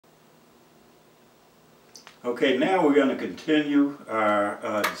Okay, now we're going to continue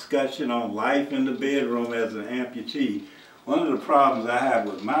our discussion on life in the bedroom as an amputee. One of the problems I have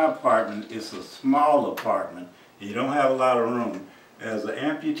with my apartment is a small apartment. You don't have a lot of room. As an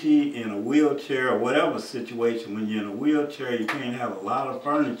amputee in a wheelchair or whatever situation, when you're in a wheelchair, you can't have a lot of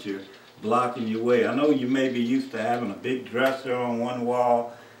furniture blocking your way. I know you may be used to having a big dresser on one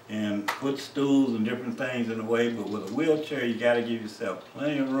wall and footstools and different things in the way, but with a wheelchair, you got to give yourself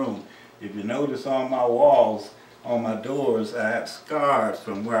plenty of room. If you notice on my walls, on my doors, I have scars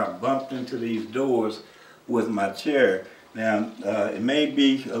from where I bumped into these doors with my chair. Now, it may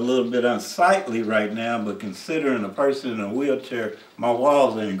be a little bit unsightly right now, but considering a person in a wheelchair, my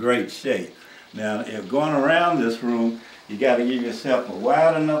walls are in great shape. Now, if going around this room, you got to give yourself a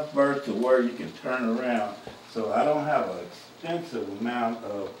wide enough berth to where you can turn around. So I don't have an extensive amount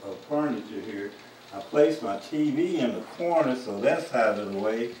of furniture here. I placed my TV in the corner, so that's out of the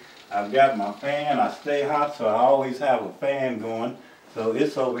way. I've got my fan. I stay hot, so I always have a fan going. So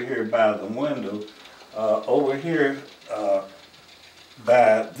it's over here by the window. Over here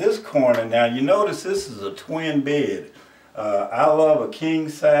by this corner, now you notice this is a twin bed. I love a king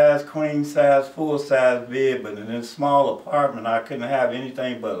size, queen size, full size bed, but in this small apartment I couldn't have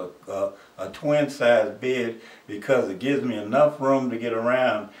anything but a twin size bed because it gives me enough room to get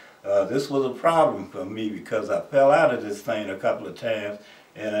around. This was a problem for me because I fell out of this thing a couple of times.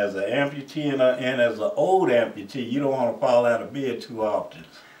 And as an amputee and as an old amputee, you don't want to fall out of bed too often.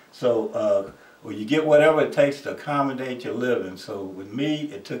 So well, you get whatever it takes to accommodate your living. So with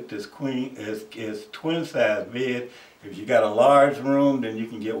me, it took this twin size bed. If you got a large room, then you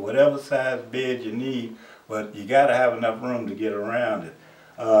can get whatever size bed you need, but you got to have enough room to get around it.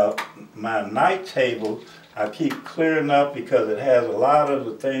 My night table, I keep clearing up because it has a lot of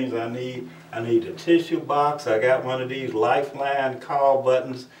the things I need. I need a tissue box. I got one of these lifeline call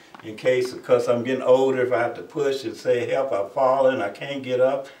buttons in case, because I'm getting older, if I have to push and say help, I've fallen, I can't get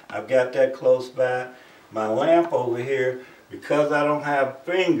up. I've got that close by. My lamp over here, because I don't have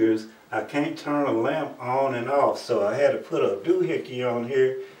fingers, I can't turn a lamp on and off. So I had to put a doohickey on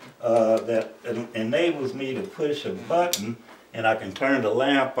here that enables me to push a button and I can turn the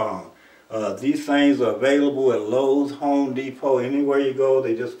lamp on. These things are available at Lowe's, Home Depot, anywhere you go.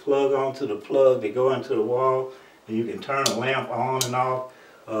 They just plug onto the plug, they go into the wall, and you can turn a lamp on and off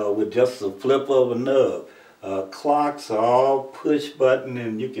with just the flip of a nub. Clocks are all push button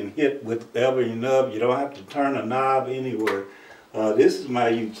and you can hit with every nub. You don't have to turn a knob anywhere. This is my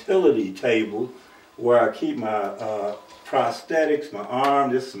utility table where I keep my prosthetics, my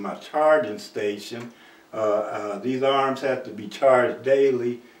arm. This is my charging station. These arms have to be charged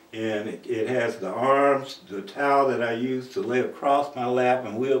daily. And it has the arms, the towel that I use to lay across my lap,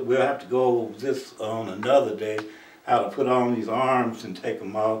 and we'll have to go over this on another day, how to put on these arms and take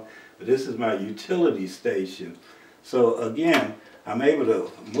them off. But this is my utility station. So again, I'm able to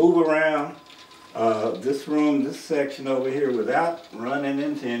move around this room, this section over here without running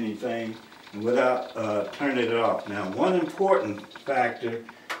into anything and without turning it off. Now, one important factor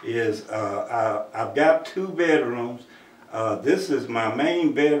is I've got two bedrooms. This is my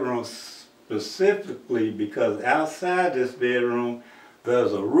main bedroom specifically because outside this bedroom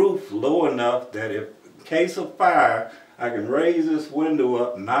there's a roof low enough that if in case of fire I can raise this window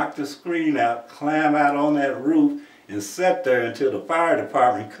up, knock the screen out, climb out on that roof and sit there until the fire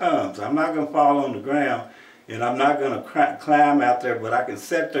department comes. I'm not going to fall on the ground and I'm not going to climb out there, but I can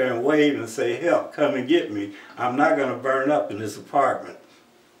sit there and wave and say, help, come and get me. I'm not going to burn up in this apartment.